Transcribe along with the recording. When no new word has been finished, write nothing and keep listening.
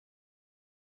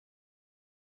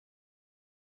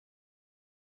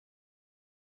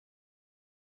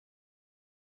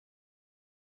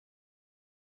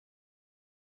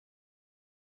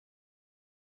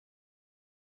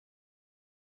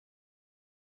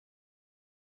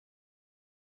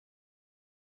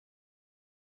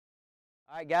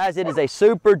All right, guys, it is a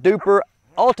super duper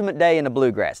ultimate day in the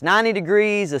bluegrass. 90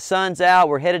 degrees, the sun's out,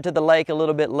 we're headed to the lake a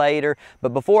little bit later.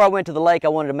 But before I went to the lake, I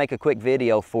wanted to make a quick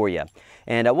video for you.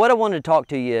 And what I wanted to talk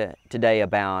to you today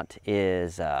about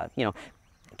is,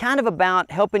 kind of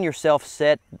about helping yourself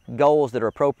set goals that are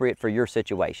appropriate for your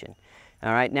situation.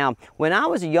 All right, now, when I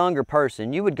was a younger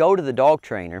person, you would go to the dog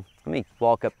trainer. Let me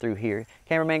walk up through here.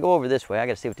 Cameraman, go over this way. I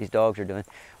got to see what these dogs are doing.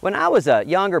 When I was a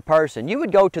younger person, you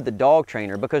would go to the dog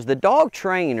trainer because the dog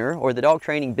trainer or the dog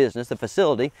training business, the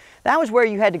facility, that was where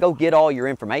you had to go get all your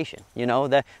information. You know,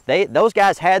 those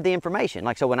guys had the information.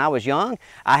 Like, so when I was young,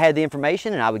 I had the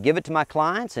information and I would give it to my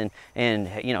clients and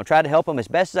try to help them as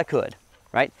best as I could,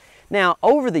 right? Now,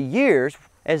 over the years,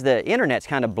 as the internet's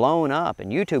kind of blown up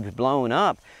and YouTube's blown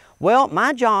up, well,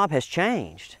 my job has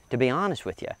changed, to be honest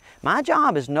with you. My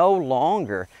job is no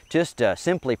longer just to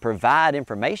simply provide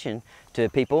information to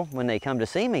people when they come to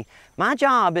see me. My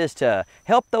job is to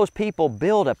help those people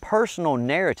build a personal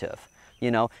narrative,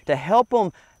 to help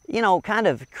them, kind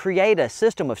of create a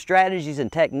system of strategies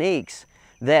and techniques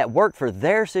that work for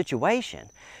their situation.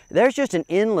 There's just an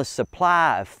endless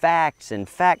supply of facts and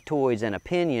factoids and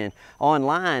opinion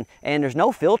online, and there's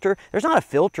no filter. There's not a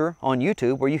filter on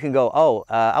YouTube where you can go,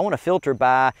 I want to filter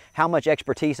by how much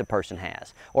expertise a person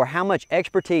has, or how much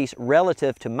expertise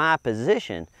relative to my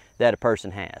position that a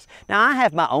person has. Now, I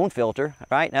have my own filter,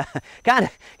 right? Kind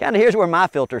of here's where my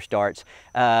filter starts.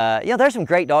 There's some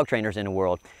great dog trainers in the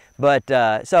world. But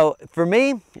so for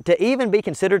me, to even be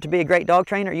considered to be a great dog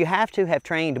trainer, you have to have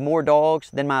trained more dogs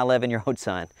than my 11-year-old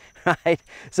son, right?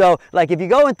 So like if you're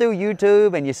going through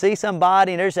YouTube and you see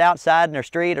somebody and they're just outside in their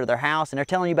street or their house and they're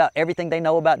telling you about everything they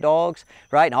know about dogs,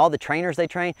 right? And all the trainers they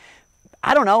train,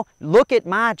 I don't know, look at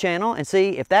my channel and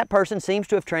see if that person seems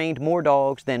to have trained more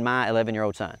dogs than my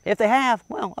 11-year-old son. If they have,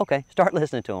 well, okay, start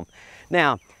listening to them.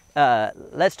 Now,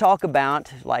 let's talk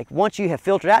about, like, once you have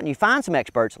filtered out and you find some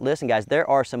experts, listen guys, there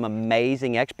are some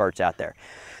amazing experts out there.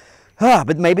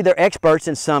 But maybe they're experts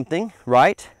in something,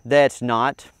 right, that's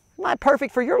not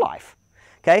perfect for your life.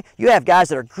 Okay, you have guys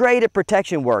that are great at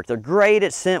protection work, they're great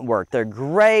at scent work, they're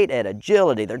great at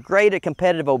agility, they're great at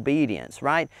competitive obedience,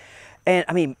 right? And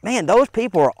I mean, man, those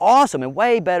people are awesome and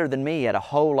way better than me at a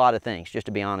whole lot of things, just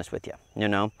to be honest with you,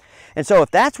 And so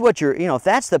if that's what if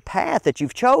that's the path that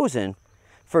you've chosen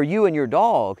for you and your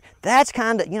dog, that's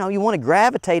kind of, you want to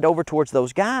gravitate over towards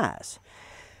those guys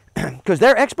because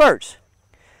they're experts.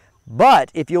 But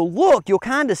if you'll look, you'll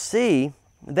kind of see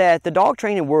that the dog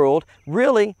training world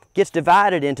really gets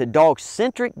divided into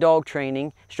dog-centric dog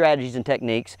training strategies and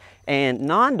techniques and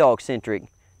non-dog-centric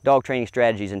dog training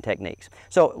strategies and techniques.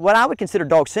 So what I would consider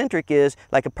dog-centric is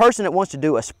like a person that wants to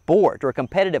do a sport or a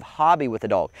competitive hobby with a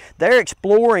dog. They're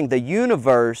exploring the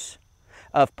universe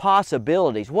of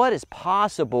possibilities. What is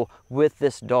possible with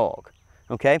this dog?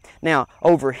 Okay, now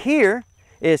over here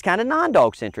is kind of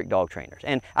non-dog centric dog trainers,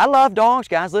 and I love dogs,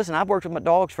 guys. Listen, I've worked with my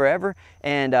dogs forever,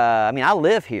 and I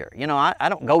live here. I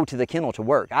don't go to the kennel to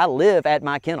work. I live at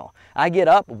my kennel. I get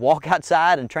up, walk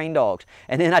outside, and train dogs,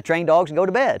 and then I train dogs and go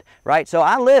to bed, right? So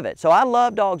I live it. So I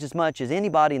love dogs as much as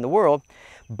anybody in the world,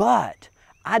 but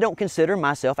I don't consider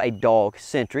myself a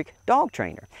dog-centric dog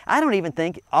trainer. I don't even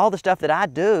think all the stuff that I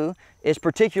do is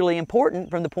particularly important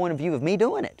from the point of view of me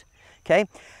doing it, okay?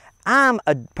 I'm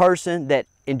a person that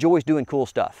enjoys doing cool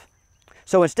stuff.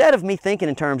 So instead of me thinking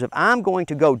in terms of I'm going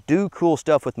to go do cool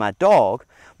stuff with my dog,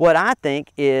 what I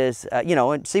think is,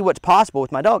 and see what's possible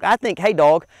with my dog, I think, hey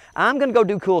dog, I'm going to go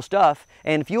do cool stuff,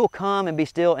 and if you'll come and be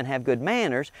still and have good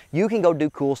manners, you can go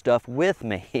do cool stuff with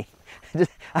me.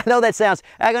 I know that sounds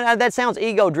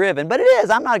ego-driven, but it is.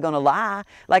 I'm not going to lie.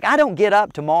 Like, I don't get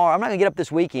up tomorrow, I'm not going to get up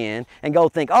this weekend and go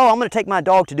think, I'm going to take my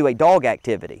dog to do a dog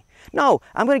activity. No,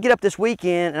 I'm going to get up this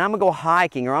weekend and I'm going to go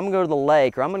hiking, or I'm going to go to the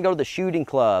lake, or I'm going to go to the shooting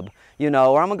club, or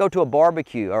I'm going to go to a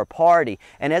barbecue or a party.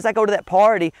 And as I go to that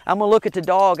party, I'm going to look at the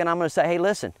dog and I'm going to say, hey,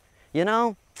 listen,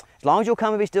 as long as you'll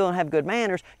come and be still and have good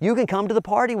manners, you can come to the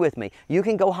party with me. You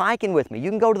can go hiking with me. You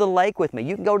can go to the lake with me.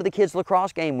 You can go to the kids'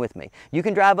 lacrosse game with me. You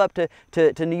can drive up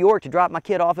to New York to drop my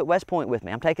kid off at West Point with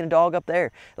me. I'm taking a dog up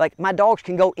there. Like, my dogs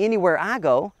can go anywhere I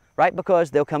go, right? Because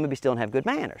they'll come and be still and have good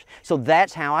manners. So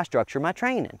that's how I structure my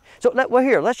training. So,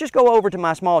 let's just go over to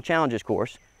my small challenges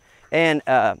course. And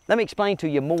let me explain to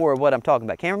you more of what I'm talking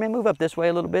about. Cameraman, move up this way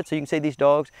a little bit so you can see these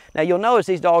dogs. Now you'll notice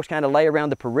these dogs kind of lay around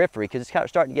the periphery because it's kind of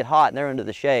starting to get hot and they're under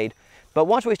the shade. But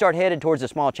once we start headed towards the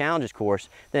small challenges course,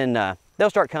 then they'll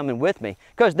start coming with me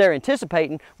because they're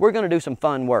anticipating we're going to do some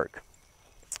fun work.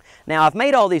 Now, I've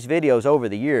made all these videos over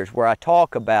the years where I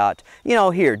talk about,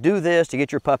 here, do this to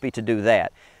get your puppy to do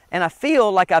that. And I feel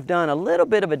like I've done a little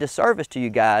bit of a disservice to you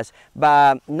guys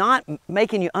by not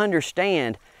making you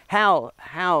understand how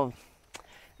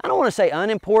I don't want to say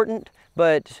unimportant,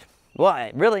 but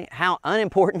well, really how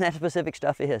unimportant that specific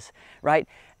stuff is, right?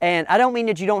 And I don't mean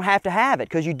that you don't have to have it,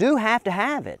 because you do have to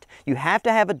have it. You have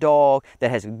to have a dog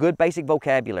that has a good basic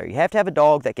vocabulary. You have to have a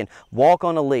dog that can walk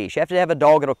on a leash. You have to have a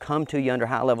dog that will come to you under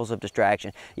high levels of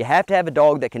distraction. You have to have a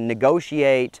dog that can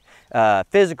negotiate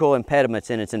physical impediments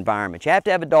in its environment. You have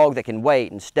to have a dog that can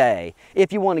wait and stay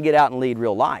if you want to get out and lead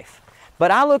real life. But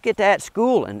I look at that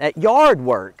schooling, at yard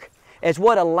work, as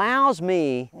what allows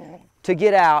me to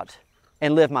get out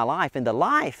and live my life. And the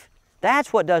life,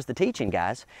 that's what does the teaching,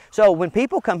 guys. So when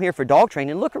people come here for dog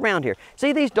training, look around here.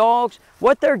 See these dogs?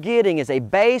 What they're getting is a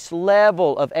base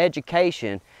level of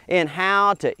education in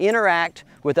how to interact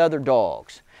with other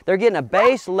dogs. They're getting a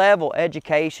base level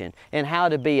education in how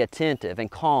to be attentive and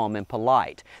calm and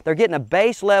polite. They're getting a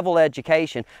base level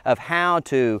education of how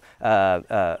to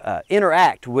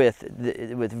interact with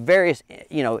various,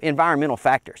 environmental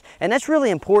factors. And that's really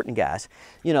important, guys.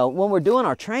 When we're doing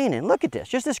our training, look at this,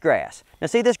 just this grass. Now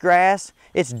see this grass?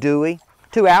 It's dewy.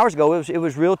 2 hours ago, it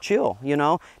was real chill,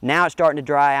 Now it's starting to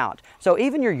dry out. So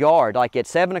even your yard, like at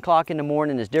 7 o'clock in the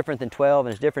morning, is different than 12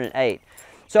 and it's different at 8.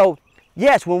 So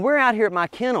yes, when we're out here at my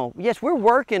kennel, yes, we're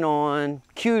working on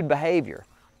cued behavior,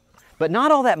 but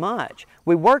not all that much.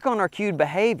 We work on our cued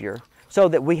behavior so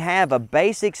that we have a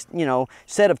basic,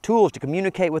 set of tools to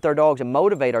communicate with our dogs and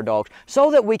motivate our dogs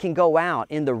so that we can go out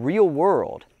in the real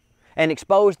world and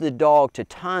expose the dog to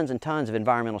tons and tons of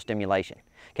environmental stimulation.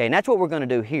 Okay, and that's what we're going to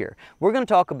do here. We're going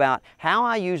to talk about how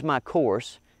I use my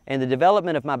course and the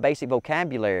development of my basic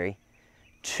vocabulary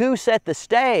to set the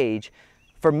stage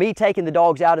for me taking the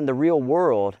dogs out in the real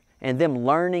world and them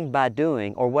learning by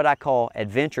doing, or what I call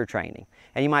adventure training.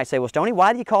 And you might say, well, Stonnie,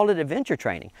 why do you call it adventure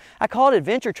training? I call it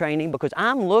adventure training because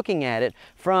I'm looking at it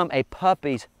from a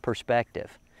puppy's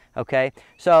perspective, okay?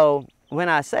 So when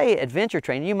I say adventure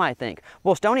training, you might think,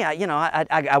 well, Stonnie,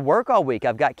 I work all week,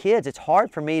 I've got kids, it's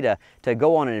hard for me to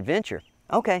go on an adventure.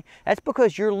 Okay, that's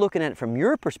because you're looking at it from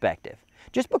your perspective.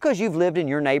 Just because you've lived in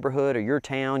your neighborhood or your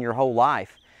town your whole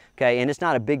life, okay, and it's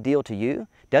not a big deal to you,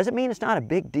 doesn't mean it's not a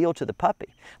big deal to the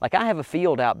puppy. Like I have a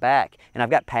field out back and I've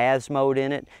got paths mowed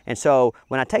in it, and so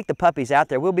when I take the puppies out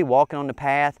there, we'll be walking on the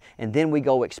path and then we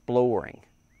go exploring.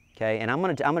 Okay, and I'm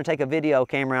gonna take a video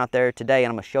camera out there today and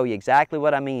I'm gonna show you exactly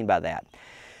what I mean by that.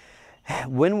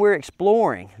 When we're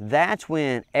exploring, that's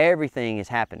when everything is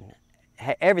happening.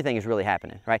 Everything is really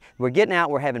happening, right? We're getting out,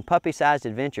 we're having puppy-sized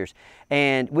adventures,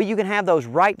 and you can have those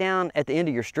right down at the end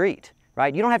of your street.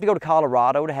 Right? You don't have to go to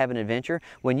Colorado to have an adventure.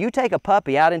 When you take a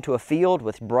puppy out into a field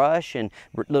with brush and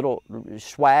little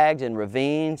swags and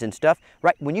ravines and stuff,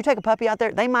 right? When you take a puppy out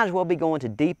there, they might as well be going to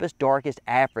deepest, darkest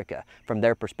Africa from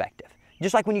their perspective.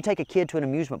 Just like when you take a kid to an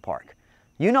amusement park.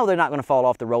 You know they're not going to fall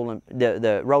off the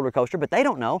roller coaster, but they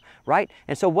don't know, right?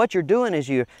 And so what you're doing is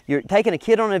you're taking a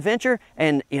kid on an adventure,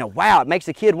 and wow, it makes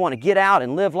the kid want to get out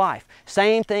and live life.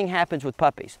 Same thing happens with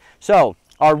puppies. So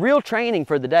our real training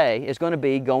for the day is going to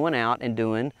be going out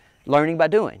and learning by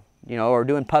doing, or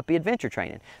doing puppy adventure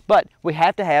training. But we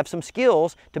have to have some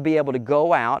skills to be able to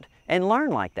go out and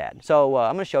learn like that. So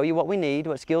I'm going to show you what we need,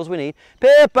 what skills we need.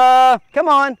 Pippa, come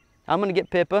on. I'm going to get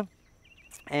Pippa,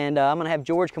 and I'm going to have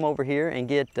George come over here and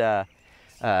get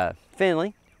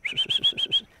Finley.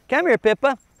 Come here,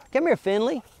 Pippa. Come here,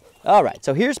 Finley. All right,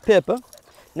 so here's Pippa.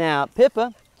 Now,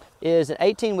 Pippa is an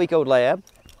 18-week-old lab,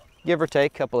 give or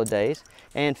take a couple of days.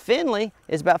 And Finley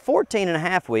is about 14 and a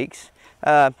half weeks,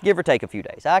 give or take a few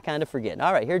days. I kind of forget.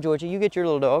 All right, here, Georgia, you get your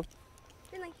little dog.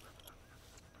 Finley.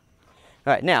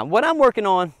 All right, now, what I'm working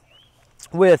on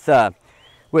with Pippa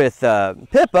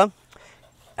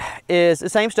is the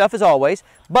same stuff as always,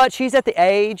 but she's at the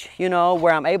age,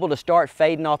 where I'm able to start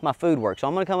fading off my food work. So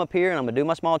I'm going to come up here and I'm going to do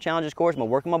my small challenges course. I'm going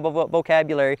to work on my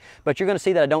vocabulary, but you're going to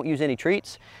see that I don't use any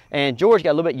treats. And George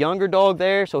got a little bit younger dog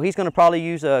there, so he's going to probably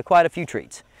use quite a few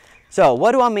treats. So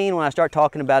what do I mean when I start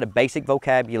talking about a basic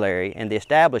vocabulary and the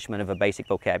establishment of a basic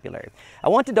vocabulary? I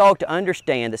want the dog to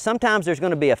understand that sometimes there's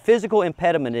going to be a physical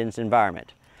impediment in its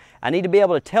environment. I need to be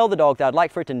able to tell the dog that I'd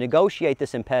like for it to negotiate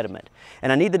this impediment.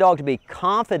 And I need the dog to be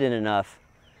confident enough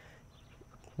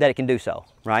that it can do so,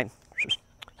 right?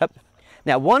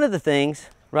 Now, one of the things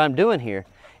what I'm doing here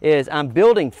is I'm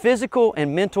building physical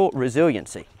and mental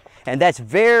resiliency. And that's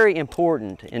very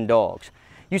important in dogs.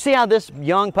 You see how this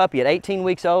young puppy at 18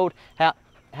 weeks old,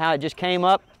 how it just came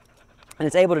up and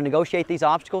it's able to negotiate these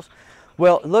obstacles?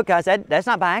 Well, look guys, that's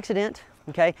not by accident,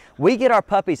 okay? We get our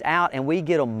puppies out and we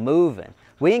get them moving.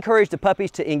 We encourage the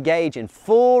puppies to engage in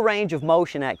full range of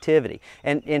motion activity.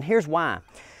 And here's why.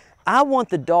 I want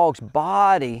the dog's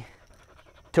body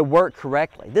to work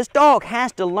correctly. This dog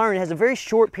has to learn, it has a very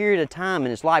short period of time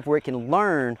in its life where it can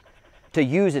learn to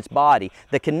use its body.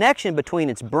 The connection between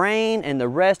its brain and the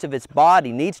rest of its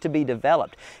body needs to be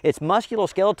developed. Its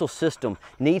musculoskeletal system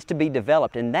needs to be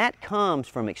developed, and that comes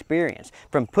from experience,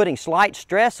 from putting slight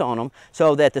stress on them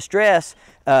so that the stress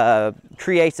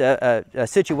creates a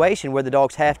situation where the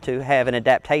dogs have to have an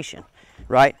adaptation.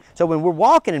 Right? So when we're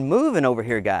walking and moving over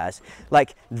here, guys,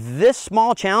 like this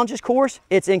small challenges course,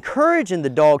 it's encouraging the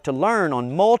dog to learn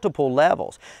on multiple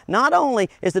levels. Not only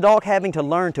is the dog having to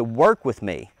learn to work with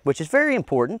me, which is very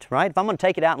important, right? If I'm going to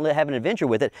take it out and have an adventure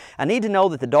with it, I need to know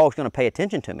that the dog's going to pay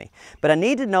attention to me. But I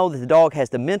need to know that the dog has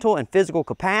the mental and physical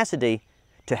capacity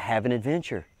to have an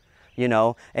adventure. You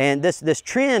know, and this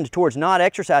trend towards not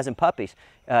exercising puppies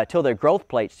till their growth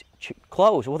plates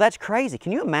close, well, that's crazy.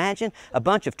 Can you imagine a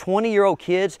bunch of 20-year-old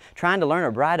kids trying to learn to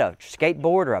ride a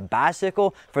skateboard or a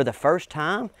bicycle for the first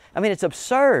time? I mean, it's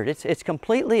absurd. It's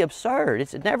completely absurd.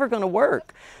 It's never going to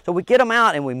work. So we get them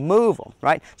out and we move them,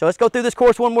 right? So let's go through this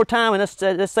course one more time and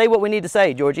let's say what we need to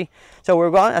say, Georgie. So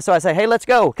we're going. So I say, hey, let's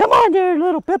go. Come on there,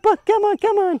 little Pippa. Come on,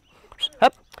 come on.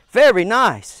 Up. Very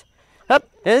nice. Up.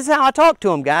 And this is how I talk to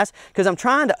them, guys, because I'm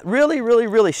trying to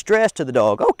really stress to the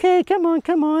dog, okay, come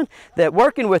on, that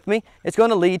working with me is going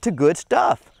to lead to good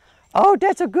stuff. Oh,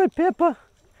 that's a good Pippa.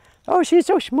 Oh, she's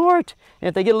so smart. And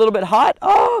if they get a little bit hot,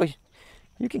 oh,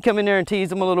 you can come in there and tease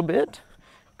them a little bit.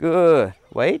 Good.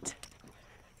 Wait.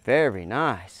 Very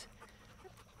nice.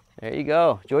 There you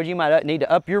go. Georgie, you might need to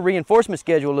up your reinforcement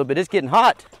schedule a little bit. It's getting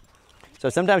hot. So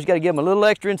sometimes you got to give them a little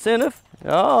extra incentive.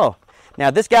 Oh. Now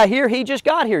this guy here, he just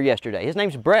got here yesterday. His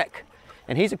name's Breck,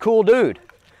 and he's a cool dude.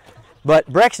 But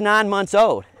Breck's 9 months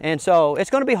old, and so it's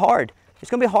going to be hard. It's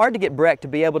going to be hard to get Breck to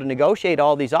be able to negotiate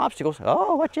all these obstacles.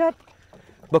 Oh, watch out.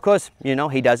 Because, you know,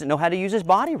 he doesn't know how to use his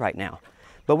body right now.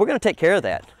 But we're going to take care of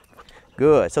that.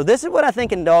 Good. So this is what I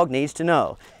think a dog needs to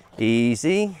know.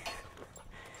 Easy.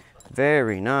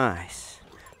 Very nice.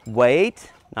 Wait.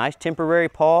 Nice temporary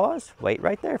pause. Wait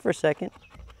right there for a second.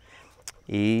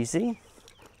 Easy.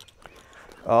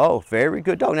 Oh, very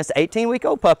good dog. And that's an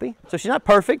 18-week-old puppy. So she's not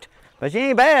perfect, but she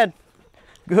ain't bad.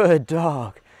 Good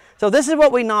dog. So this is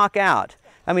what we knock out.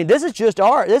 I mean, this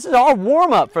is our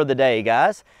warm-up for the day,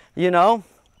 guys. You know,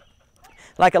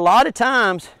 like a lot of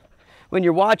times when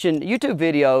you're watching YouTube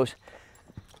videos,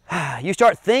 you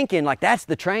start thinking like that's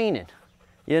the training.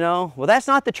 You know, well, that's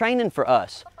not the training for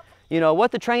us. You know,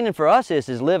 what the training for us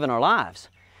is living our lives.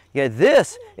 Yeah,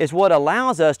 this is what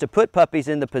allows us to put puppies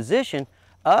in the position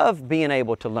of being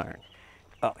able to learn.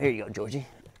 Oh, here you go, Georgie.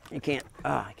 You can't,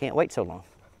 I can't wait so long.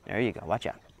 There you go, watch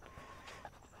out.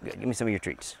 Good, give me some of your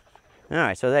treats. All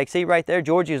right, so they see right there,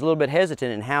 Georgie is a little bit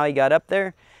hesitant in how he got up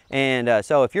there. And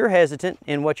so if you're hesitant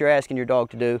in what you're asking your dog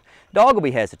to do, dog will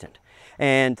be hesitant.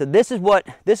 And so this is what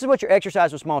your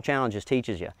exercise with small challenges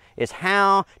teaches you, is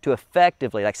how to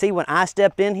effectively, like see when I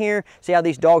stepped in here, see how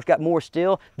these dogs got more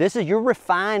still? You're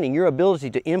refining your ability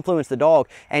to influence the dog,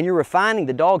 and you're refining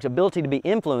the dog's ability to be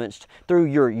influenced through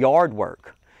your yard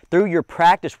work, through your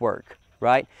practice work,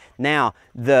 right? Now,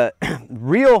 the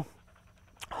real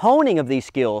honing of these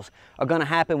skills are going to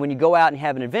happen when you go out and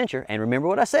have an adventure. And remember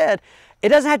what I said, it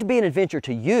doesn't have to be an adventure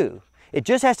to you. It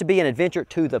just has to be an adventure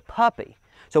to the puppy.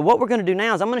 So what we're going to do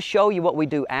now is I'm going to show you what we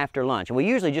do after lunch. And we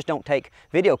usually just don't take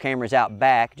video cameras out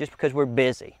back just because we're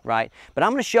busy, right? But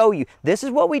I'm going to show you, this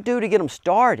is what we do to get them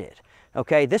started.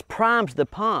 Okay, this primes the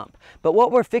pump. But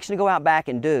what we're fixing to go out back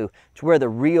and do is where the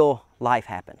real life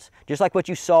happens. Just like what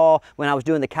you saw when I was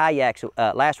doing the kayaks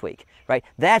last week, right?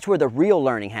 That's where the real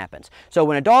learning happens. So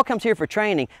when a dog comes here for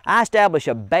training, I establish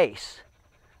a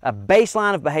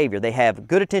baseline of behavior. They have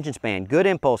good attention span, good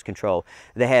impulse control.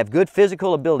 They have good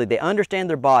physical ability. They understand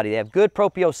their body. They have good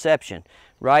proprioception,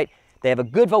 right? They have a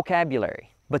good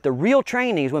vocabulary. But the real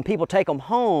training is when people take them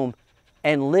home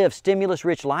and live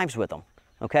stimulus-rich lives with them.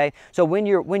 Okay, so when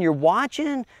you're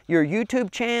watching your YouTube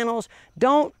channels,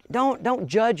 don't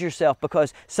judge yourself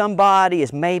because somebody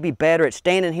is maybe better at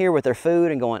standing here with their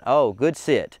food and going, oh, good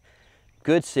sit,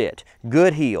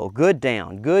 good heel, good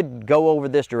down, good go over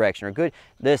this direction, or good.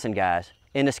 Listen, guys,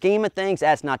 in the scheme of things,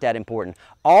 that's not that important.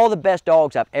 All the best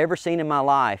dogs I've ever seen in my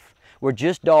life were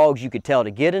just dogs you could tell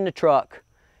to get in the truck,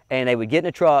 and they would get in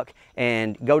the truck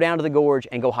and go down to the gorge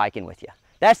and go hiking with you.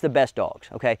 That's the best dogs,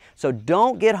 okay? So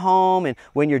don't get home and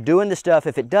when you're doing the stuff,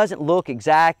 if it doesn't look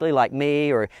exactly like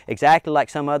me or exactly like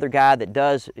some other guy that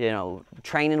does, you know,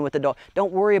 training with the dog,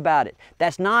 don't worry about it.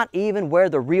 That's not even where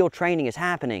the real training is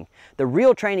happening. The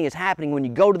real training is happening when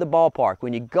you go to the ballpark,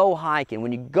 when you go hiking,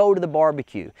 when you go to the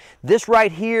barbecue. This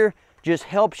right here just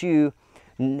helps you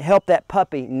help that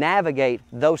puppy navigate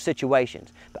those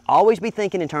situations. But always be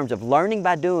thinking in terms of learning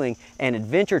by doing and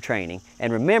adventure training.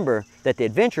 And remember that the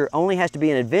adventure only has to be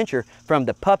an adventure from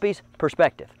the puppy's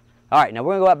perspective. All right, now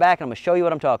we're gonna go out back and I'm gonna show you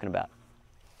what I'm talking about.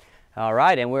 All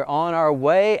right, and we're on our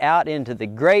way out into the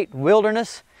great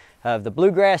wilderness of the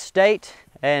bluegrass state.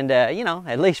 And you know,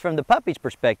 at least from the puppy's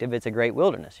perspective, it's a great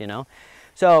wilderness, you know.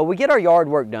 So we get our yard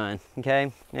work done,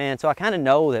 okay? And so I kind of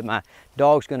know that my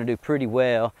dog's gonna do pretty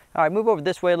well. All right, move over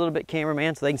this way a little bit,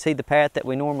 cameraman, so they can see the path that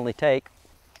we normally take.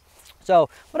 So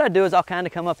what I do is I'll kind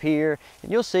of come up here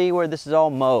and you'll see where this is all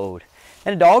mowed.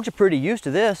 And the dogs are pretty used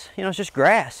to this. You know, it's just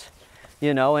grass,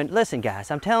 you know. And listen,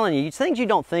 guys, I'm telling you, it's things you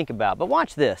don't think about, but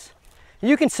watch this.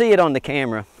 You can see it on the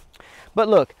camera. But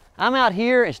look, I'm out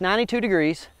here, it's 92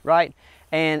 degrees, right?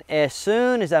 And as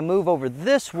soon as I move over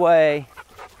this way,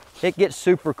 it gets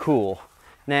super cool.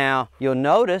 Now, you'll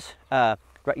notice, right,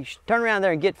 you should turn around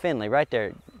there and get Finley, right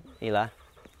there, Eli.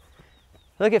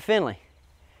 Look at Finley.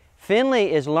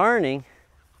 Finley is learning,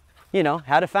 you know,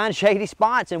 how to find shady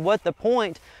spots and what the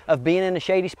point of being in a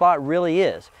shady spot really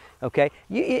is, okay?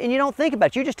 And you don't think about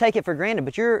it, you just take it for granted,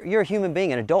 but you're a human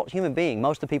being, an adult human being,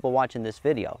 most of the people watching this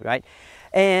video, right?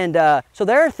 And so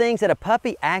there are things that a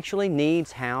puppy actually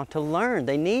needs how to learn.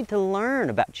 They need to learn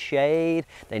about shade,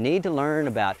 they need to learn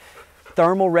about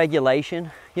thermal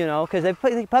regulation, you know, because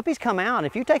puppies come out,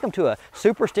 if you take them to a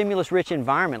super stimulus rich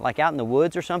environment like out in the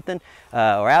woods or something,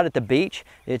 or out at the beach,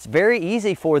 it's very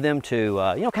easy for them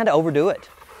to, you know, kind of overdo it.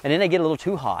 And then they get a little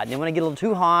too hot. And then when they get a little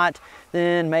too hot,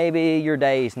 then maybe your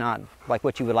day's not like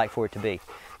what you would like for it to be.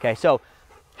 Okay, so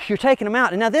you're taking them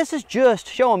out. And now this is just,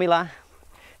 show them, Eli.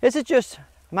 This is just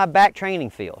my back training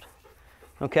field,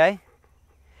 okay?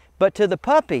 But to the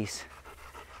puppies,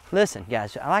 listen,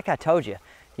 guys, like I told you,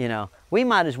 you know, we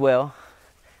might as well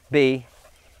be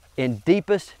in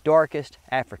deepest, darkest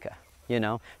Africa, you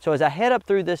know. So as I head up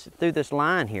through this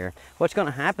line here, what's going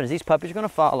to happen is these puppies are going to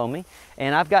follow me,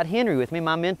 and I've got Henry with me,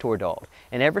 my mentor dog.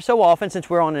 And every so often, since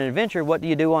we're on an adventure, what do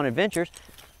you do on adventures?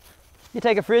 You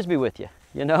take a Frisbee with you,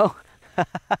 you know.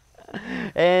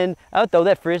 And I'll throw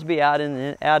that Frisbee out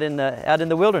in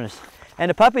the wilderness, and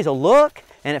the puppies will look.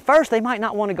 And at first, they might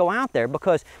not want to go out there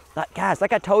because, like, guys,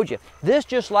 like I told you, this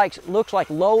just looks like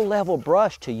low-level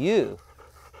brush to you.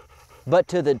 But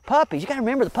to the puppies, you got to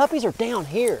remember, the puppies are down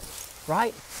here,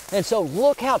 right? And so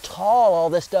look how tall all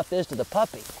this stuff is to the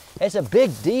puppy. It's a big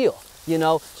deal, you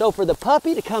know? So for the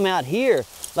puppy to come out here,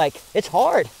 like, it's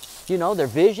hard. You know, their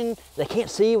vision, they can't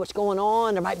see what's going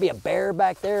on. There might be a bear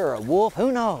back there or a wolf,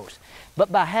 who knows?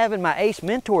 But by having my ace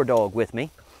mentor dog with me,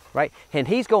 right, and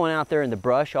he's going out there in the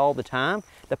brush all the time,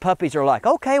 the puppies are like,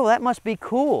 okay, well, that must be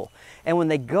cool. And when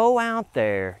they go out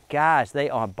there, guys,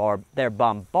 they're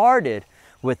bombarded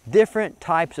with different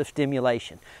types of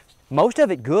stimulation. Most of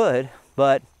it good,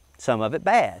 but some of it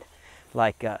bad.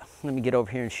 Like, let me get over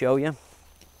here and show you.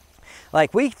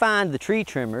 Like, we find the tree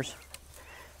trimmers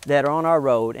that are on our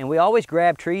road, and we always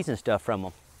grab trees and stuff from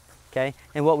them, okay?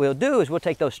 And what we'll do is we'll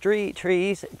take those tree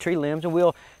limbs, and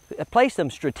we'll place them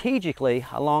strategically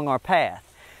along our path.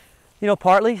 You know,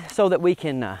 partly so that we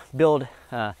can build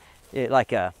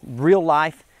real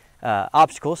life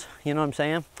obstacles, you know what I'm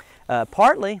saying?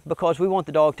 Partly because we want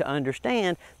the dog to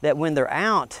understand that when they're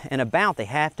out and about, they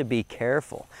have to be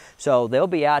careful. So they'll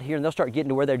be out here and they'll start getting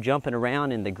to where they're jumping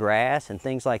around in the grass and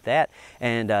things like that.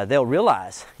 And they'll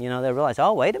realize,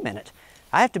 oh, wait a minute,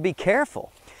 I have to be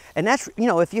careful. And that's, you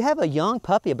know, if you have a young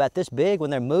puppy about this big, when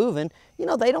they're moving, you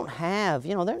know, they don't have,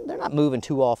 you know, they're not moving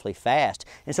too awfully fast.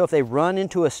 And so if they run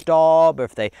into a stalb or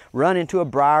if they run into a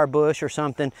briar bush or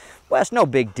something, well, it's no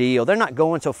big deal. They're not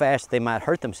going so fast that they might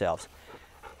hurt themselves.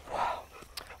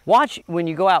 Watch when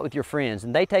you go out with your friends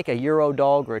and they take a year-old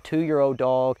dog or a 2-year-old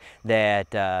dog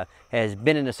that has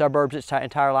been in the suburbs its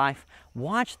entire life.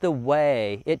 Watch the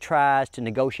way it tries to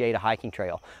negotiate a hiking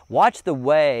trail. Watch the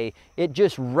way it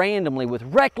just randomly, with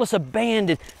reckless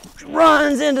abandon,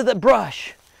 runs into the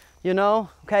brush, you know,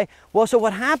 okay? Well, so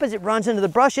what happens, it runs into the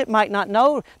brush, it might not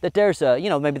know that there's a, you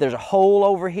know, maybe there's a hole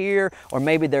over here, or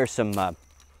maybe there's some,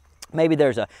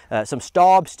 some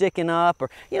stalb sticking up, or,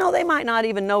 you know, they might not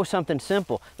even know something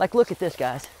simple. Like, look at this,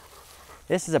 guys.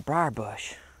 This is a briar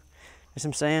bush. You know what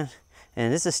I'm saying?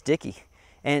 And this is sticky.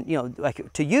 And, you know,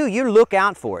 like to you, you look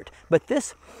out for it. But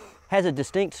this has a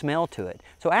distinct smell to it.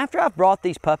 So after I've brought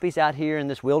these puppies out here in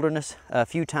this wilderness a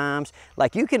few times,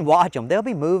 like you can watch them. They'll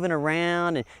be moving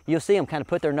around and you'll see them kind of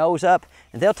put their nose up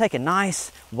and they'll take a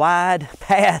nice wide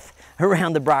path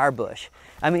around the briar bush.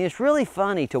 I mean, it's really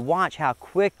funny to watch how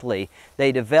quickly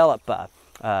they develop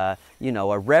you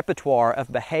know, a repertoire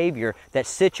of behavior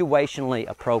that's situationally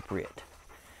appropriate.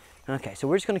 Okay, so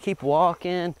we're just gonna keep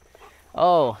walking.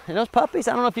 Oh, and those puppies,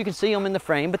 I don't know if you can see them in the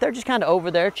frame, but they're just kind of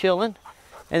over there chilling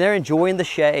and they're enjoying the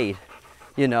shade,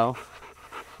 you know.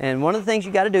 And one of the things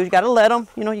you got to do is you got to let them,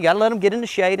 you got to let them get in the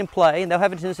shade and play, and they'll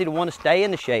have a tendency to want to stay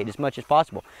in the shade as much as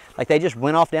possible. Like they just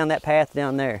went off down that path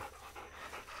down there.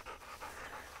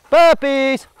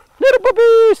 Puppies, little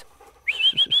puppies.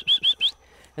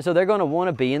 And so they're going to want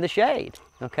to be in the shade,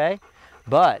 okay?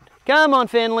 But come on,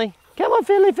 Finley. Come on,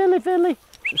 Finley, Finley, Finley.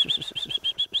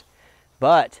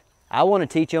 But I want to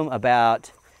teach them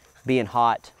about being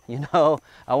hot, I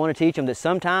want to teach them that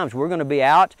sometimes we're going to be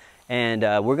out and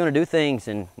we're going to do things,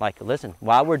 and like, listen,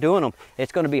 while we're doing them,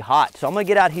 it's going to be hot. So I'm going to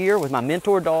get out here with my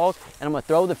mentor dog, and I'm going to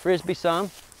throw the Frisbee some,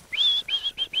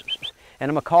 and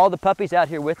I'm going to call the puppies out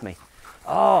here with me.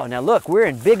 Oh, now look, we're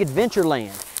in big adventure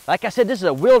land. Like I said, this is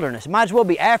a wilderness. It might as well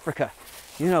be Africa,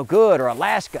 good, or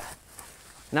Alaska.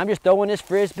 And I'm just throwing this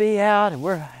Frisbee out, and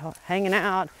we're hanging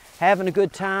out, having a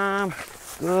good time.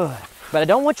 Good. But I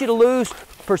don't want you to lose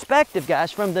perspective,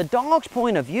 guys, from the dog's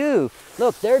point of view.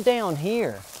 Look, they're down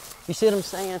here. You see what I'm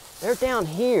saying? They're down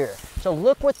here. So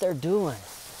look what they're doing.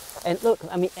 And look,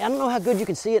 I mean, I don't know how good you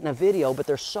can see it in a video, but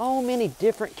there's so many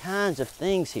different kinds of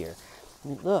things here. I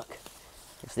mean, look,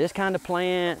 it's this kind of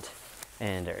plant,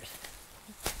 and there's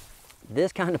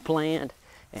this kind of plant,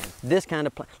 and this kind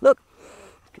of plant. Look,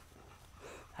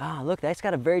 look, that's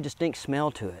got a very distinct smell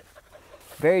to it.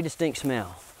 Very distinct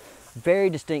smell.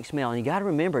 Very distinct smell. And you got to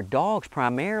remember, dogs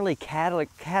primarily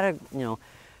categorize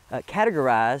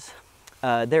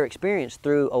their experience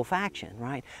through olfaction,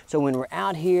 right? So when we're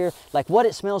out here, like what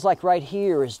it smells like right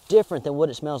here is different than what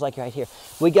it smells like right here.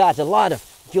 We got a lot of,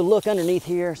 if you look underneath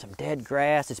here, some dead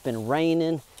grass. It's been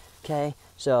raining, okay?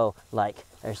 So like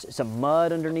there's some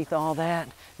mud underneath all that.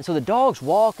 And so the dog's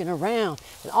walking around,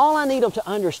 and all I need them to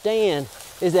understand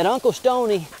is that Uncle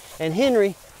Stonnie and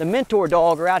Henry, the mentor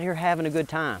dog, are out here having a good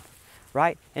time.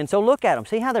 Right? And so look at them.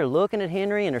 See how they're looking at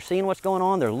Henry and they're seeing what's going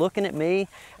on? They're looking at me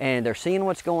and they're seeing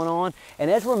what's going on. And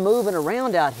as we're moving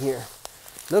around out here,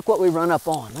 look what we run up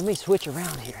on. Let me switch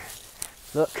around here.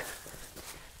 Look.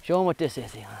 Show them what this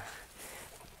is.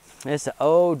 It's an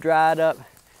old dried up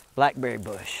blackberry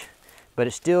bush. But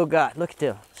it's still got, look at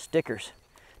the stickers.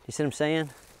 You see what I'm saying?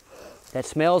 That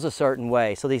smells a certain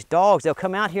way. So these dogs, they'll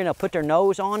come out here and they'll put their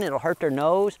nose on it, it'll hurt their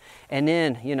nose, and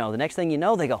then, the next thing you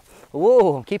know, they go,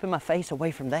 whoa, I'm keeping my face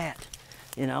away from that.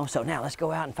 So now let's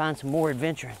go out and find some more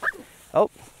adventuring. Oh,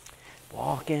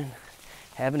 walking,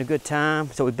 having a good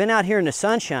time. So we've been out here in the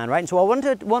sunshine, right? And so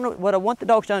what I want the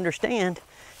dogs to understand,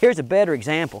 here's a better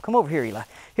example. Come over here, Eli.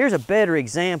 Here's a better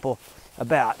example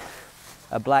about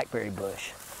a blackberry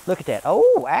bush. Look at that.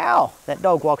 Oh, ow, that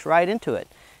dog walks right into it.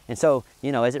 And so,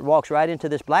 as it walks right into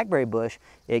this blackberry bush,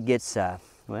 it gets,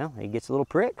 it gets little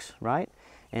pricks, right?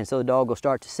 And so the dog will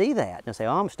start to see that and they'll say,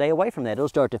 oh, I'm gonna stay away from that. It'll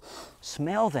start to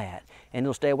smell that and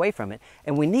it'll stay away from it.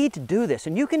 And we need to do this.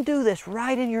 And you can do this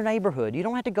right in your neighborhood. You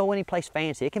don't have to go anyplace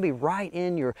fancy. It can be right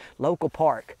in your local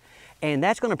park. And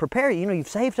that's gonna prepare you. You've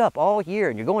saved up all year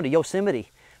and you're going to Yosemite,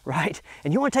 right?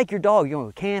 And you want to take your dog, you're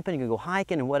going to go camping, you're going to go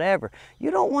hiking and whatever. You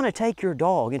don't want to take your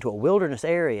dog into a wilderness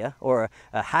area or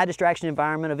a high distraction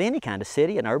environment of any kind, a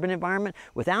city, an urban environment,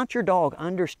 without your dog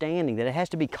understanding that it has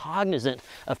to be cognizant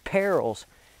of perils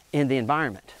in the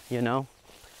environment, Now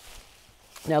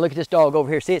look at this dog over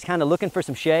here. See, it's kind of looking for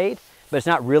some shade, but it's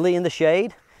not really in the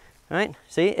shade, right?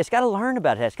 See, it's got to learn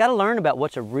about it. It's got to learn about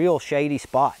what's a real shady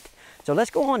spot. So let's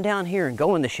go on down here and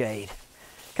go in the shade.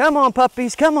 Come on,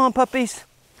 puppies. Come on, puppies.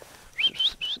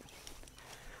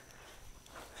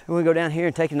 So we go down here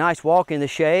and take a nice walk in the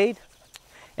shade.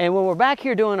 And when we're back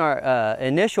here doing our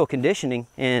initial conditioning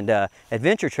and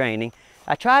adventure training,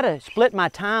 I try to split my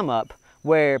time up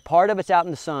where part of it's out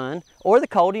in the sun or the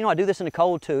cold. I do this in the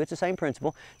cold too. It's the same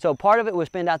principle. So part of it we'll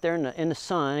spend out there in the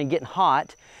sun and getting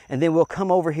hot, and then we'll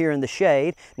come over here in the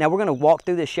shade. Now we're going to walk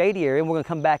through this shady area and we're going to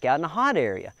come back out in a hot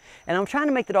area. And I'm trying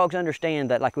to make the dogs understand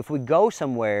that, like, if we go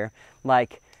somewhere,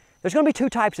 like, there's going to be two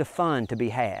types of fun to be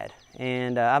had.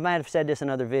 And I might have said this in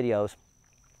other videos,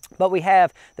 but we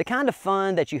have the kind of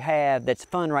fun that you have that's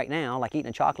fun right now, like eating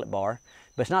a chocolate bar,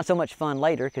 but it's not so much fun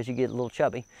later because you get a little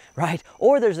chubby, right?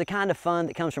 Or there's the kind of fun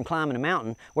that comes from climbing a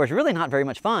mountain where it's really not very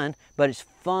much fun, but it's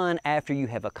fun after you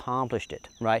have accomplished it,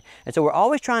 right? And so we're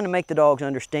always trying to make the dogs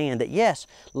understand that, yes,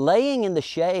 laying in the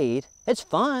shade, it's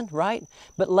fun, right?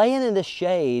 But laying in the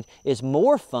shade is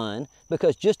more fun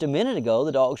because just a minute ago,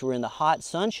 the dogs were in the hot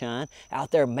sunshine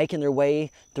out there making their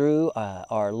way through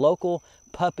our local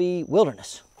puppy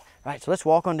wilderness, right? So let's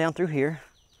walk on down through here.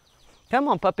 Come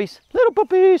on, puppies, little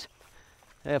puppies.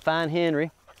 Find Henry.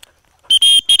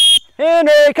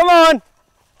 Henry, come on!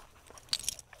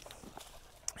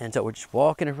 And so we're just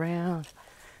walking around.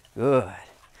 Good.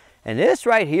 And this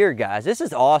right here, guys, this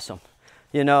is awesome.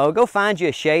 Go find you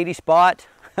a shady spot.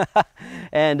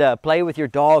 and play with your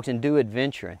dogs and do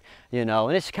adventuring, you know,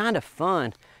 and it's kind of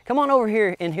fun. Come on over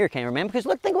here in here, cameraman, because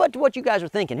look, think about what you guys are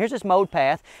thinking. Here's this mowed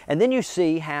path, and then you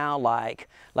see how like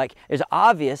there's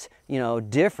obvious, you know,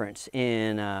 difference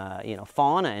in, you know,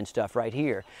 fauna and stuff right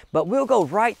here. But we'll go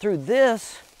right through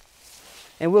this,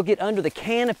 and we'll get under the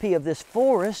canopy of this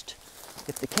forest,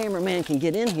 if the cameraman can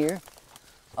get in here.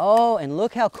 Oh, and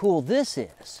look how cool this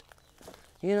is,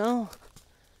 you know?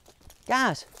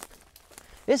 Guys,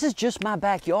 this is just my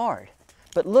backyard,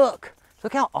 but look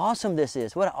how awesome this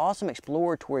is. What an awesome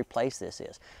exploratory place this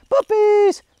is.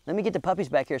 Puppies! Let me get the puppies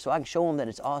back here so I can show them that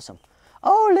it's awesome.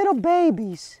 Oh, little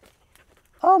babies.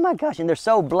 Oh my gosh, and they're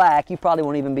so black, you probably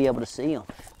won't even be able to see them.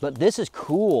 But this is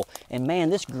cool, and man,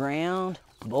 this ground,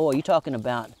 boy, you're talking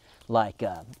about like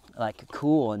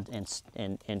cool and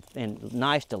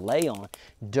nice to lay on.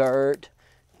 Dirt,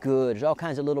 good. There's all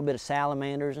kinds of little bit of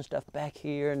salamanders and stuff back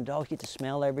here, and dogs get to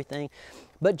smell everything.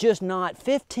 But just not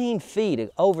 15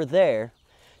 feet over there.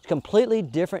 It's completely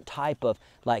different type of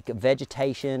like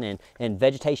vegetation and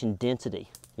vegetation density,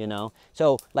 you know.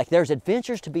 So like there's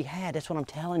adventures to be had. That's what I'm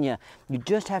telling you. You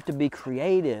just have to be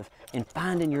creative in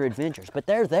finding your adventures. But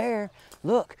they're there.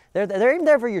 Look, they're even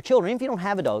there for your children. Even if you don't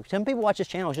have a dog. Some people watch this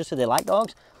channel just so they like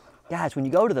dogs. Guys, when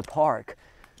you go to the park,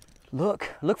 look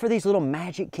for these little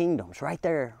magic kingdoms right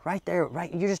there,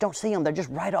 right. You just don't see them. They're just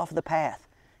right off the path.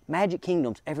 Magic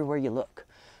kingdoms everywhere you look.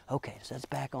 Okay, so let's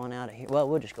back on out of here. Well,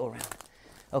 we'll just go around.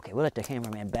 Okay, we'll let the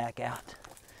cameraman back out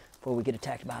before we get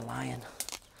attacked by a lion,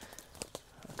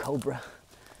 a cobra,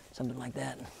 something like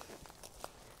that.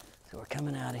 So we're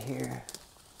coming out of here.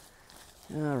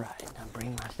 All right,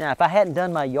 now if I hadn't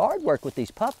done my yard work with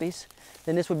these puppies,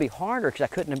 then this would be harder because I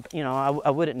couldn't, you know, I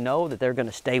wouldn't know that they're going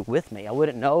to stay with me. I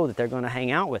wouldn't know that they're going to hang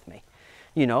out with me,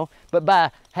 you know. But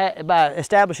by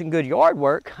establishing good yard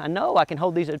work, I know I can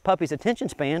hold these puppies' attention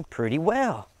span pretty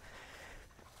well.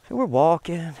 So we're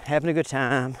walking, having a good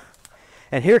time,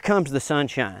 and here comes the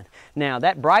sunshine. Now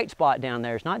that bright spot down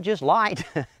there is not just light,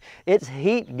 it's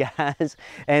heat, guys,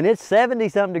 and it's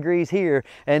 70-something degrees here,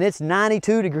 and it's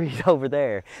 92 degrees over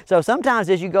there. So sometimes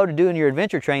as you go to doing your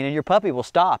adventure training, your puppy will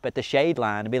stop at the shade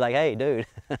line and be like, hey, dude,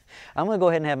 I'm gonna go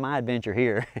ahead and have my adventure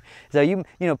here. So you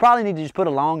know, probably need to just put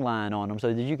a long line on them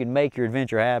so that you can make your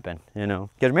adventure happen, you know.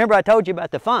 Because remember I told you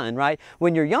about the fun, right?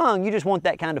 When you're young, you just want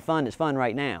that kind of fun that's fun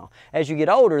right now. As you get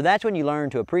older, that's when you learn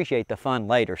to appreciate the fun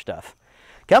later stuff.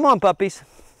 Come on, puppies.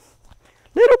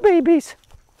 Little babies.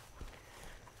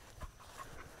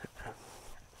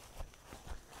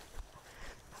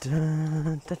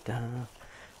 Dun, dun, dun,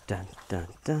 dun, dun,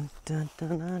 dun, dun,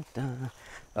 dun, dun.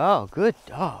 Oh, good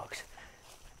dogs.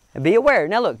 And be aware.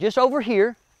 Now look, just over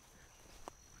here,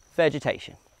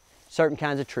 vegetation. Certain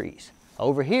kinds of trees.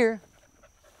 Over here,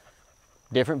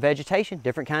 different vegetation,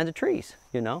 different kinds of trees,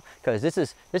 you know, because this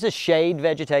is shade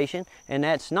vegetation and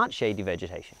that's not shady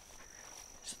vegetation.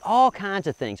 All kinds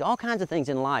of things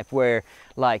in life where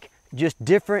like just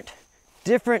a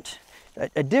difference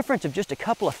of just a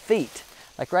couple of feet.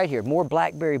 Like right here, more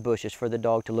blackberry bushes for the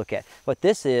dog to look at. What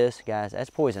this is, guys,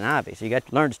 that's poison ivy. So you got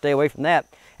to learn to stay away from that.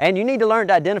 And you need to learn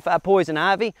to identify poison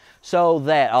ivy so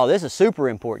that, oh, this is super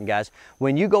important, guys.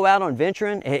 When you go out on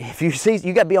venturing, if you see,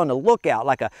 you got to be on the lookout,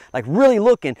 like really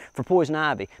looking for poison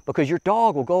ivy, because your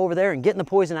dog will go over there and get in the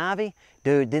poison ivy.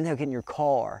 Dude, then they'll get in your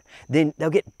car. Then they'll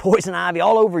get poison ivy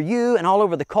all over you and all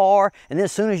over the car. And then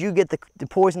as soon as you get the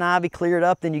poison ivy cleared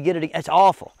up, then you get it. It's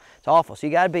awful. It's awful. So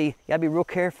you gotta be real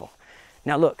careful.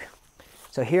 Now look,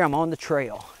 so here I'm on the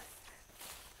trail.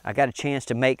 I got a chance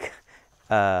to make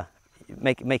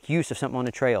use of something on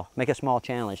the trail, make a small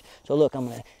challenge. So look, I'm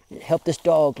gonna help this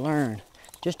dog learn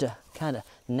just to kind of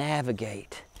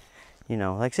navigate. You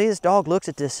know, like see this dog looks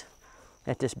at this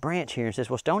branch here and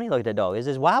says, well, Stonnie, look at that dog. He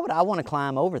says, why would I want to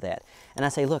climb over that? And I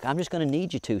say, look, I'm just going to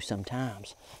need you to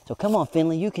sometimes. So come on,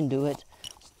 Finley, you can do it.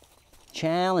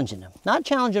 Challenging them. Not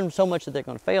challenging them so much that they're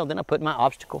going to fail. Then I put my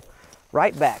obstacle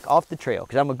right back off the trail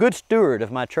because I'm a good steward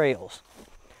of my trails.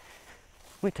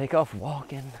 We take off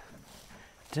walking.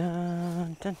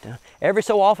 Dun, dun, dun. Every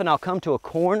so often I'll come to a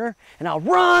corner and I'll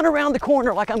run around the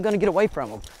corner like I'm going to get away from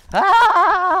them.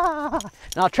 Ah!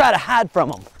 And I'll try to hide from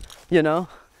them, you know.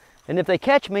 And if they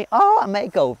catch me, oh, I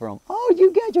make over them. Oh,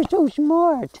 you guys are so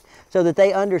smart. So that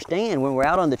they understand when we're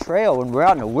out on the trail, when we're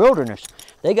out in the wilderness,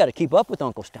 they got to keep up with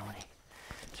Uncle Stonnie.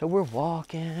 So we're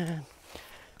walking.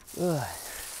 Ugh.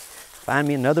 Find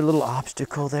me another little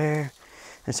obstacle there.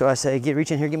 And so I say,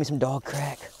 reach in here, give me some dog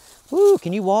crack. Woo,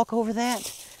 can you walk over that?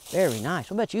 Very nice.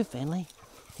 What about you, Finley?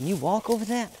 Can you walk over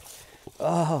that?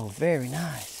 Oh, very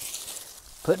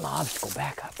nice. Put my obstacle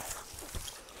back up.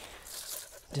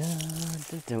 Dun,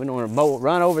 dun, dun. We don't want to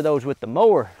run over those with the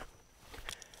mower.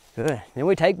 Good. Then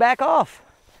we take back off.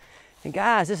 And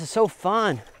guys, this is so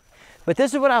fun. But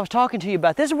this is what I was talking to you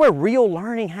about. This is where real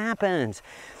learning happens.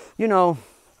 You know,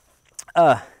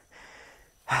 like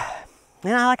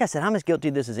I said, I'm as guilty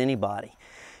of this as anybody.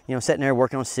 You know, sitting there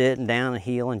working on sit and down and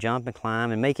heel and jump and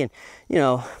climb and making, you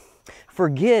know,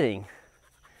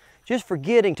 just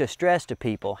forgetting to stress to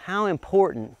people how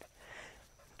important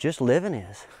just living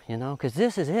is, you know, because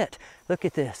this is it. Look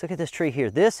at this. Look at this tree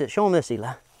here. Show them this,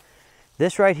 Eli.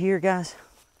 This right here, guys,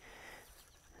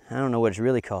 I don't know what it's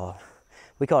really called.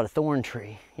 We call it a thorn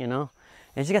tree, you know,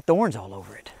 and it's got thorns all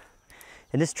over it.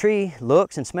 And this tree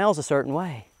looks and smells a certain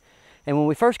way. And when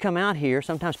we first come out here,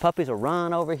 sometimes puppies will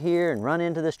run over here and run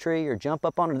into this tree or jump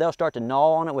up on it. They'll start to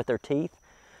gnaw on it with their teeth,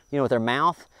 you know, with their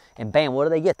mouth. And bam, what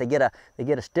do they get? They get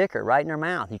a sticker right in their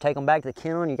mouth. You take them back to the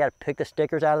kennel and you got to pick the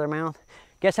stickers out of their mouth.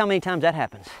 Guess how many times that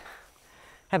happens?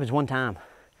 Happens one time.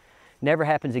 Never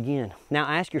happens again. Now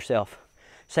ask yourself,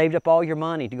 saved up all your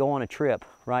money to go on a trip,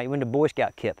 right? You went to Boy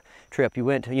Scout trip. You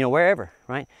went to, you know, wherever,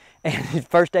 right? And the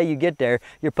first day you get there,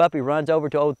 your puppy runs over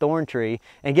to old thorn tree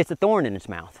and gets a thorn in its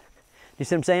mouth. You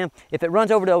see what I'm saying? If it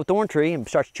runs over to old thorn tree and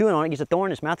starts chewing on it, gets a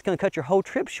thorn in its mouth, it's going to cut your whole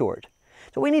trip short.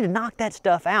 So we need to knock that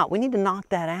stuff out. We need to knock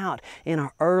that out in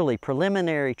our early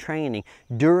preliminary training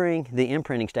during the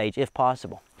imprinting stage, if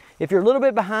possible. If you're a little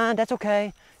bit behind, that's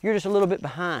okay. You're just a little bit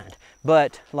behind.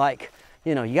 But like,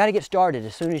 you know, you got to get started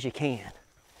as soon as you can.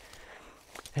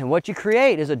 And what you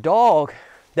create is a dog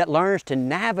that learns to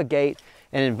navigate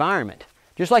an environment.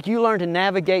 Just like you learn to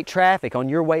navigate traffic on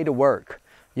your way to work.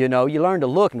 You know, you learn to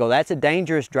look and go, that's a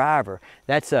dangerous driver.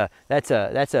 That's a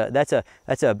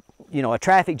you know, a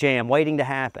traffic jam waiting to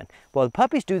happen. Well, the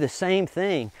puppies do the same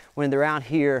thing when they're out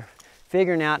here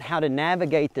figuring out how to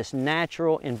navigate this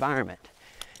natural environment.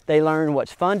 They learn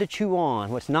what's fun to chew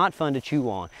on, what's not fun to chew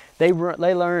on. They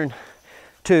learn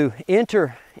to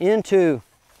enter into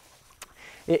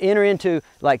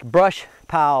like brush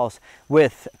piles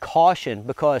with caution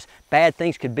because bad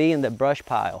things could be in the brush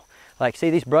pile. Like,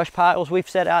 see these brush piles we've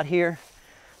set out here?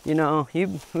 You know,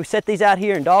 we set these out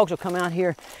here and dogs will come out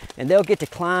here and they'll get to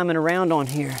climbing around on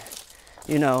here,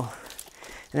 you know.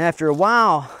 And after a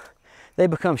while, they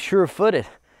become sure-footed,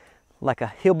 like a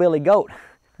hillbilly goat,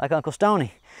 like Uncle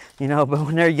Stonnie, you know. But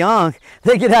when they're young,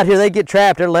 they get out here, they get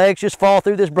trapped. Their legs just fall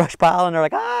through this brush pile and they're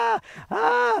like,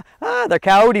 they're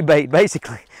coyote bait,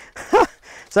 basically.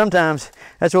 Sometimes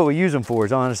that's what we use them for,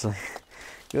 is honestly.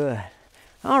 Good.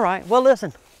 All right, well,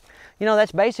 listen, you know,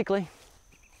 that's basically,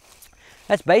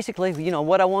 you know,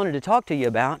 what I wanted to talk to you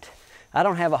about. I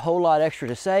don't have a whole lot extra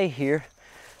to say here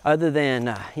other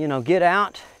than, you know, get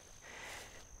out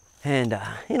and,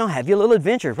 you know, have your little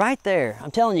adventure right there. I'm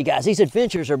telling you guys, these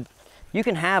adventures are, you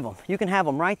can have them. You can have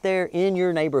them right there in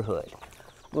your neighborhood.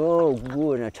 Oh,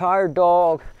 good. A tired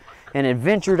dog, an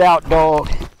adventured out dog.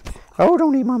 Oh,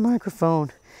 don't eat my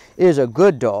microphone. Is a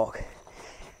good dog.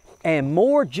 And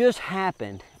more just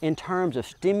happened in terms of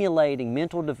stimulating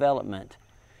mental development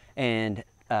and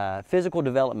physical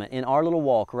development in our little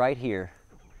walk right here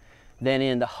than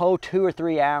in the whole 2 or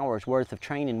 3 hours worth of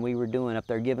training we were doing up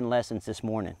there giving lessons this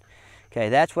morning. Okay,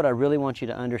 that's what I really want you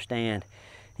to understand.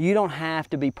 You don't have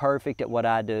to be perfect at what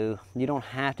I do. You don't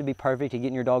have to be perfect at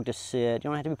getting your dog to sit. You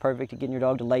don't have to be perfect at getting your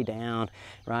dog to lay down,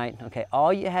 right? Okay,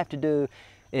 all you have to do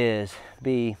is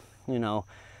be, you know,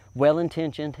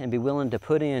 well-intentioned and be willing to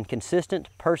put in consistent,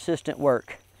 persistent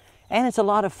work. And it's a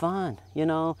lot of fun, you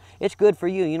know. It's good for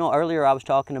you. You know, earlier I was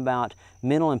talking about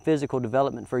mental and physical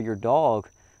development for your dog,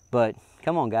 but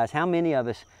come on guys, how many of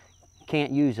us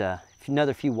can't use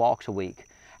another few walks a week?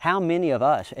 How many of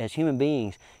us as human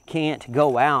beings can't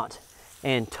go out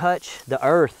and touch the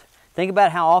earth? Think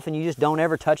about how often you just don't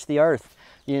ever touch the earth.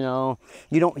 You know,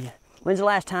 when's the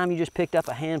last time you just picked up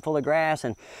a handful of grass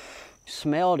and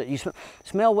smelled it? You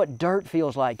smell what dirt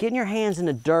feels like. Getting your hands in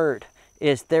the dirt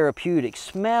is therapeutic.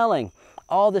 Smelling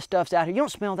all this stuff's out here. You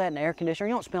don't smell that in the air conditioner.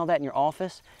 You don't smell that in your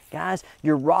office. Guys,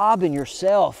 you're robbing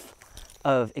yourself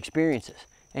of experiences.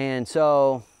 And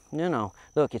so, you know,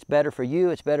 look, it's better for you.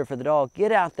 It's better for the dog.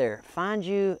 Get out there. Find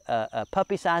you a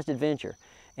puppy-sized adventure.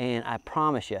 And I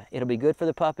promise you, it'll be good for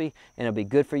the puppy and it'll be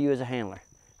good for you as a handler.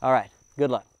 All right,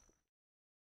 good luck.